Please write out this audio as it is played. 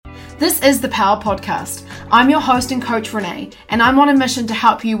This is the Power Podcast. I'm your host and coach, Renee, and I'm on a mission to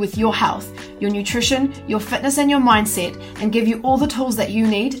help you with your health, your nutrition, your fitness, and your mindset, and give you all the tools that you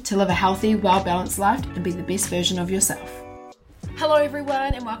need to live a healthy, well-balanced life and be the best version of yourself. Hello,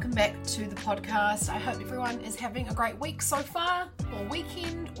 everyone, and welcome back to the podcast. I hope everyone is having a great week so far, or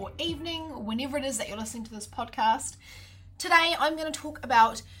weekend, or evening, or whenever it is that you're listening to this podcast. Today, I'm going to talk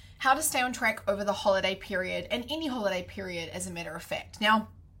about how to stay on track over the holiday period, and any holiday period, as a matter of fact. Now,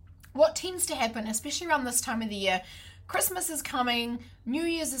 what tends to happen, especially around this time of the year, Christmas is coming, New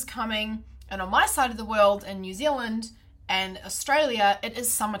Year's is coming, and on my side of the world, in New Zealand and Australia, it is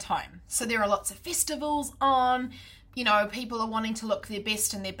summertime. So there are lots of festivals on, people are wanting to look their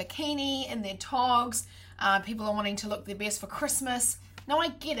best in their bikini, in their togs, people are wanting to look their best for Christmas. Now, I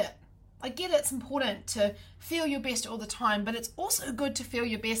get it. It's important to feel your best all the time, but it's also good to feel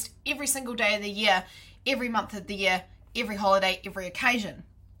your best every single day of the year, every month of the year, every holiday, every occasion.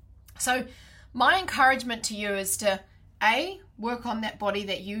 So my encouragement to you is to, work on that body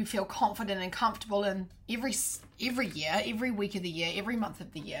that you feel confident and comfortable in every year, every week of the year, every month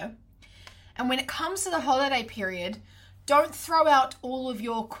of the year. And when it comes to the holiday period, don't throw out all of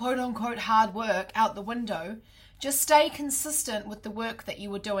your quote-unquote hard work out the window. Just stay consistent with the work that you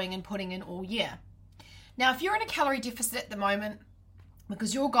were doing and putting in all year. Now, if you're in a calorie deficit at the moment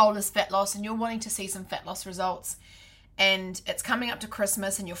because your goal is fat loss and you're wanting to see some fat loss results, and it's coming up to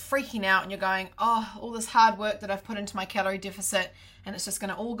Christmas and you're freaking out and you're going, all this hard work that I've put into my calorie deficit and it's just going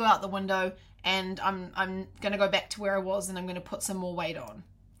to all go out the window and I'm going to go back to where I was and I'm going to put some more weight on.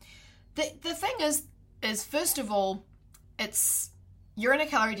 The thing is first of all, you're in a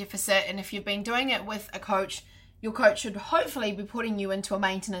calorie deficit, and if you've been doing it with a coach, your coach should hopefully be putting you into a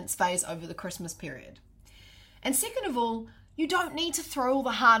maintenance phase over the Christmas period. And second of all, you don't need to throw all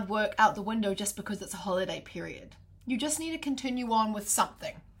the hard work out the window just because it's a holiday period. You just need to continue on with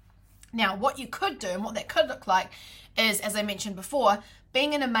something. Now, what you could do and what that could look like is, as I mentioned before,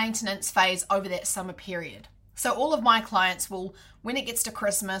 being in a maintenance phase over that summer period. So all of my clients will, when it gets to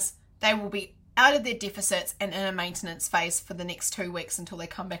Christmas, they will be out of their deficits and in a maintenance phase for the next 2 weeks until they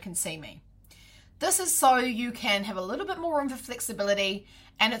come back and see me. This is so you can have a little bit more room for flexibility,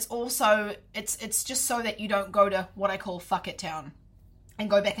 and it's also, it's just so that you don't go to what I call fuck it town and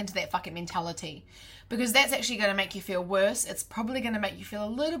go back into that fuck it mentality, because that's actually going to make you feel worse. It's probably going to make you feel a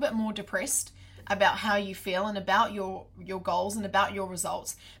little bit more depressed about how you feel and about your goals and about your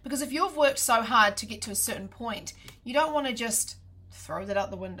results. Because if you've worked so hard to get to a certain point, you don't want to just throw that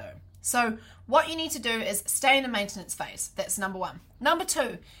out the window. So what you need to do is stay in a maintenance phase. That's number one. Number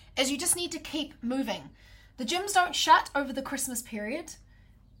two is you just need to keep moving. The gyms don't shut over the Christmas period.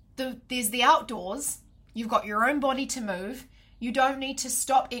 There's the outdoors. You've got your own body to move. You don't need to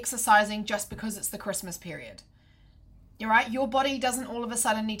stop exercising just because it's the Christmas period. You're right? Your body doesn't all of a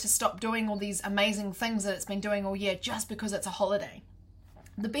sudden need to stop doing all these amazing things that it's been doing all year just because it's a holiday.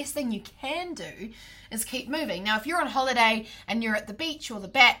 The best thing you can do is keep moving. Now, if you're on holiday and you're at the beach or the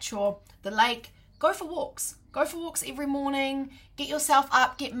batch or the lake, go for walks. Go for walks every morning. Get yourself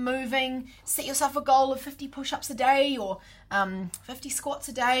up, get moving. Set yourself a goal of 50 push-ups a day or 50 squats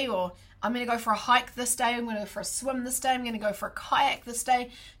a day, or I'm going to go for a hike this day, I'm going to go for a swim this day, I'm going to go for a kayak this day.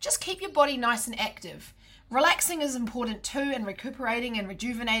 Just keep your body nice and active. Relaxing is important too, and recuperating and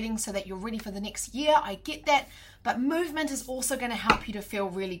rejuvenating so that you're ready for the next year. I get that, but movement is also going to help you to feel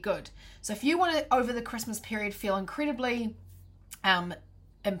really good. So if you want to, over the Christmas period, feel incredibly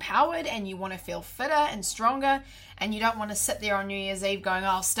empowered, and you want to feel fitter and stronger, and you don't want to sit there on New Year's Eve going,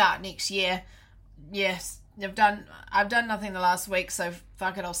 I'll start next year. Yes, I've done nothing the last week, so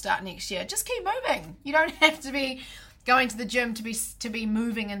fuck it, I'll start next year. Just keep moving. You don't have to be going to the gym to be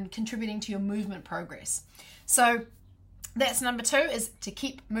moving and contributing to your movement progress. So that's number two, is to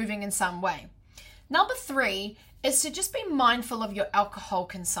keep moving in some way. Number three is to just be mindful of your alcohol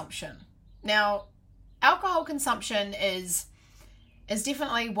consumption. Now, alcohol consumption is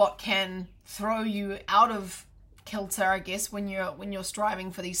definitely what can throw you out of kilter, I guess, when you're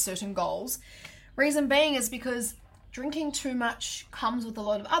striving for these certain goals. Reason being is because drinking too much comes with a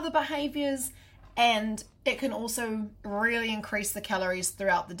lot of other behaviors, and it can also really increase the calories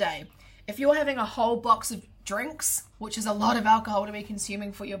throughout the day. If you're having a whole box of drinks, which is a lot of alcohol to be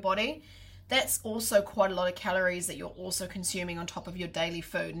consuming for your body, that's also quite a lot of calories that you're also consuming on top of your daily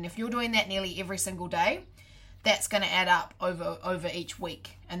food. And if you're doing that nearly every single day, that's going to add up over each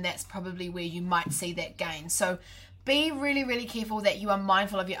week, and that's probably where you might see that gain. So be really, really careful that you are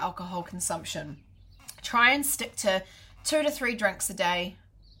mindful of your alcohol consumption. Try and stick to 2 to 3 drinks a day.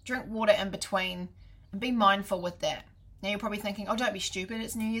 Drink water in between, and be mindful with that. Now you're probably thinking, oh, don't be stupid,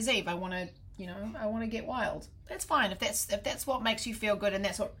 it's New Year's Eve. I want to, I want to get wild. That's fine. If that's what makes you feel good and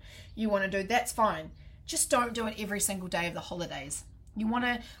that's what you want to do, that's fine. Just don't do it every single day of the holidays. You want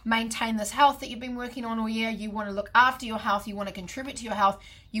to maintain this health that you've been working on all year. You want to look after your health. You want to contribute to your health.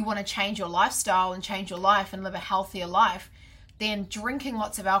 You want to change your lifestyle and change your life and live a healthier life. Then drinking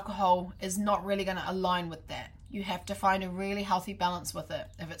lots of alcohol is not really going to align with that. You have to find a really healthy balance with it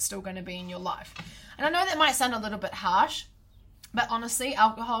if it's still going to be in your life. And I know that might sound a little bit harsh, but honestly,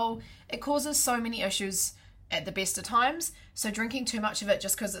 alcohol, it causes so many issues at the best of times. So drinking too much of it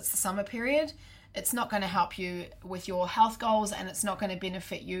just because it's the summer period, it's not going to help you with your health goals, and it's not going to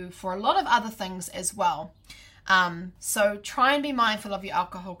benefit you for a lot of other things as well. So try and be mindful of your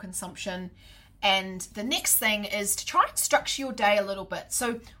alcohol consumption. And the next thing is to try and structure your day a little bit.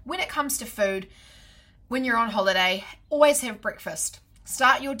 So when it comes to food, when you're on holiday, always have breakfast.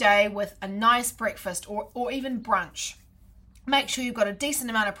 Start your day with a nice breakfast or even brunch. Make sure you've got a decent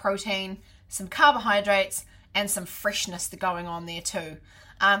amount of protein, some carbohydrates, and some freshness going on there too.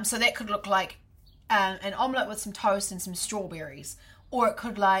 So that could look like an omelette with some toast and some strawberries, or it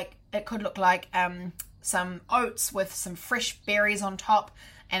could look like some oats with some fresh berries on top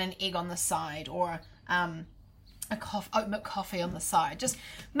and an egg on the side, or oat milk coffee on the side. Just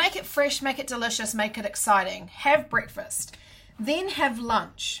make it fresh, make it delicious, make it exciting. Have breakfast, then have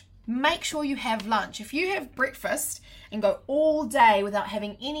lunch. Make sure you have lunch. If you have breakfast and go all day without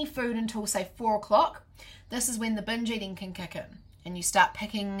having any food until say 4 o'clock, this is when the binge eating can kick in, and you start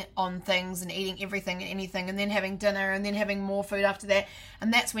picking on things and eating everything and anything, and then having dinner and then having more food after that.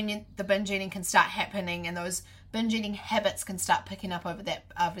 And that's when the binge eating can start happening, and those binge eating habits can start picking up over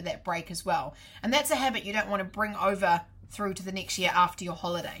that break as well. And that's a habit you don't want to bring over through to the next year after your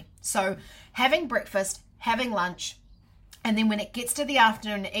holiday. So having breakfast, having lunch, and then when it gets to the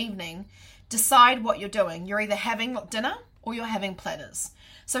afternoon and evening, decide what you're doing. You're either having dinner or you're having platters.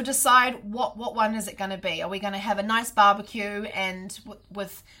 So decide what one is it going to be. Are we going to have a nice barbecue and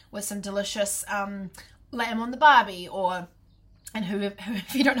with some delicious lamb on the barbie, and who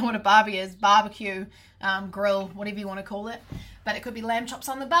if you don't know what a barbie is, barbecue, grill, whatever you want to call it. But it could be lamb chops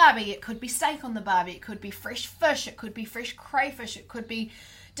on the barbie, it could be steak on the barbie, it could be fresh fish, it could be fresh crayfish, it could be,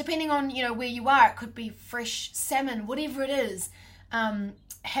 depending on where you are, it could be fresh salmon, whatever it is.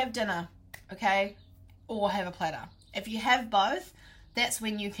 Have dinner, okay, or have a platter. If you have both, that's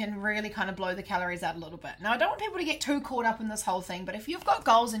when you can really kind of blow the calories out a little bit. Now, I don't want people to get too caught up in this whole thing, but if you've got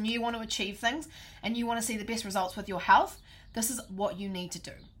goals and you want to achieve things and you want to see the best results with your health, this is what you need to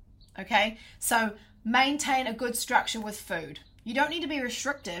do, okay? So maintain a good structure with food. You don't need to be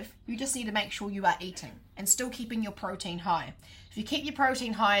restrictive. You just need to make sure you are eating and still keeping your protein high. If you keep your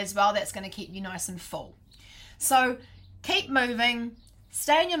protein high as well, that's going to keep you nice and full. So keep moving,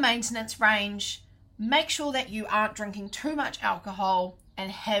 stay in your maintenance range, make sure that you aren't drinking too much alcohol,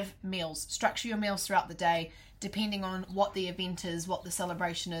 and have meals. Structure your meals throughout the day, depending on what the event is, what the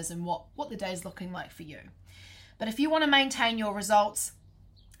celebration is, and what the day is looking like for you. But if you want to maintain your results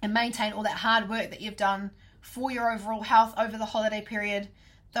and maintain all that hard work that you've done for your overall health over the holiday period,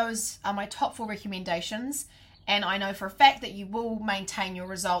 those are my top 4 recommendations. And I know for a fact that you will maintain your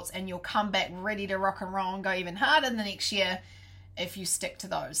results and you'll come back ready to rock and roll and go even harder the next year if you stick to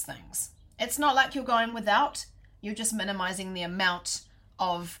those things. It's not like you're going without, you're just minimizing the amount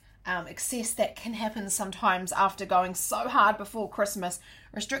of excess that can happen sometimes after going so hard before Christmas,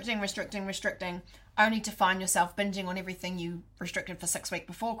 restricting, only to find yourself binging on everything you restricted for 6 weeks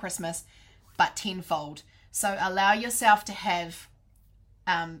before Christmas, but tenfold. So allow yourself to have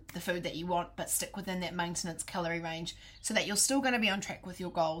the food that you want, but stick within that maintenance calorie range so that you're still going to be on track with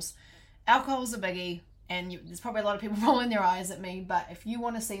your goals. Alcohol's a biggie, and there's probably a lot of people rolling their eyes at me, but if you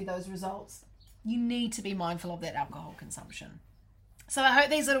want to see those results, you need to be mindful of that alcohol consumption. So I hope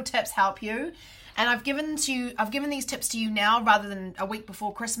these little tips help you, and I've given these tips to you now rather than a week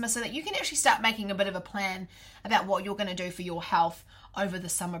before Christmas, so that you can actually start making a bit of a plan about what you're going to do for your health over the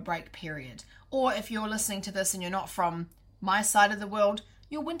summer break period. Or if you're listening to this and you're not from my side of the world,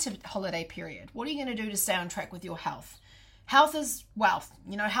 your winter holiday period. What are you going to do to stay on track with your health? Health is wealth.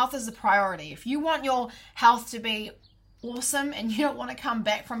 Health is a priority. If you want your health to be awesome and you don't want to come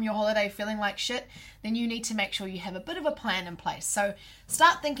back from your holiday feeling like shit, then you need to make sure you have a bit of a plan in place. So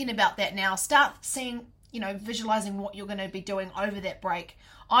start thinking about that now. Start seeing, visualizing what you're going to be doing over that break.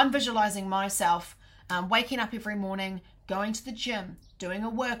 I'm visualizing myself waking up every morning, going to the gym, doing a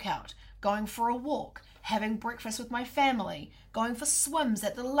workout, going for a walk, having breakfast with my family, going for swims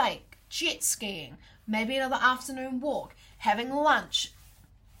at the lake, jet skiing, maybe another afternoon walk, having lunch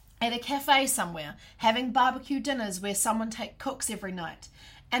at a cafe somewhere, having barbecue dinners where someone cooks every night.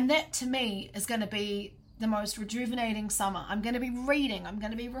 And that to me is going to be the most rejuvenating summer. I'm going to be reading, I'm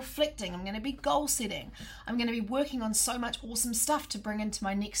going to be reflecting, I'm going to be goal setting. I'm going to be working on so much awesome stuff to bring into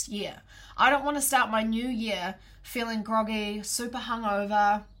my next year. I don't want to start my new year feeling groggy, super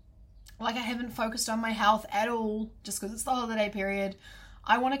hungover, like I haven't focused on my health at all just because it's the holiday period.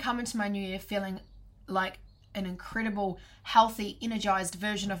 I want to come into my new year feeling like an incredible, healthy, energized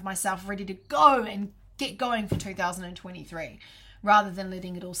version of myself, ready to go and get going for 2023, rather than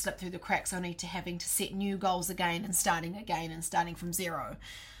letting it all slip through the cracks only to having to set new goals again and starting from zero.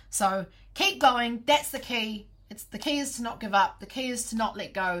 So keep going. That's the key. The key is to not give up. The key is to not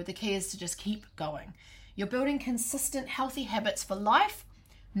let go. The key is to just keep going. You're building consistent, healthy habits for life,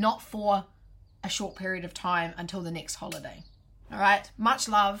 not for a short period of time until the next holiday. All right, much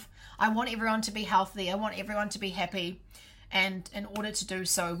love. I want everyone to be healthy. I want everyone to be happy. And in order to do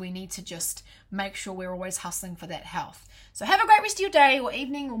so, we need to just make sure we're always hustling for that health. So have a great rest of your day or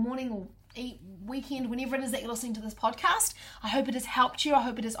evening or morning or weekend, whenever it is that you're listening to this podcast. I hope it has helped you. I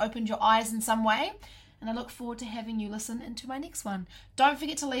hope it has opened your eyes in some way. And I look forward to having you listen into my next one. Don't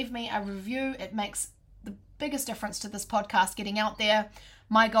forget to leave me a review. It makes the biggest difference to this podcast getting out there.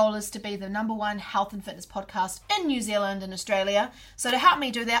 My goal is to be the #1 health and fitness podcast in New Zealand and Australia. So to help me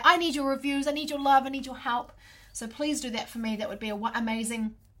do that, I need your reviews, I need your love, I need your help. So please do that for me. That would be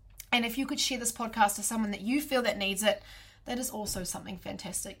amazing. And if you could share this podcast to someone that you feel that needs it, that is also something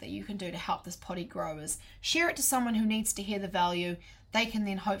fantastic that you can do to help this potty grow. Is share it to someone who needs to hear the value. They can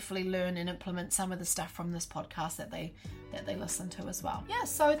then hopefully learn and implement some of the stuff from this podcast that they listen to as well. Yeah,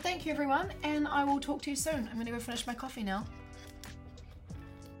 so thank you everyone, and I will talk to you soon. I'm going to go finish my coffee now.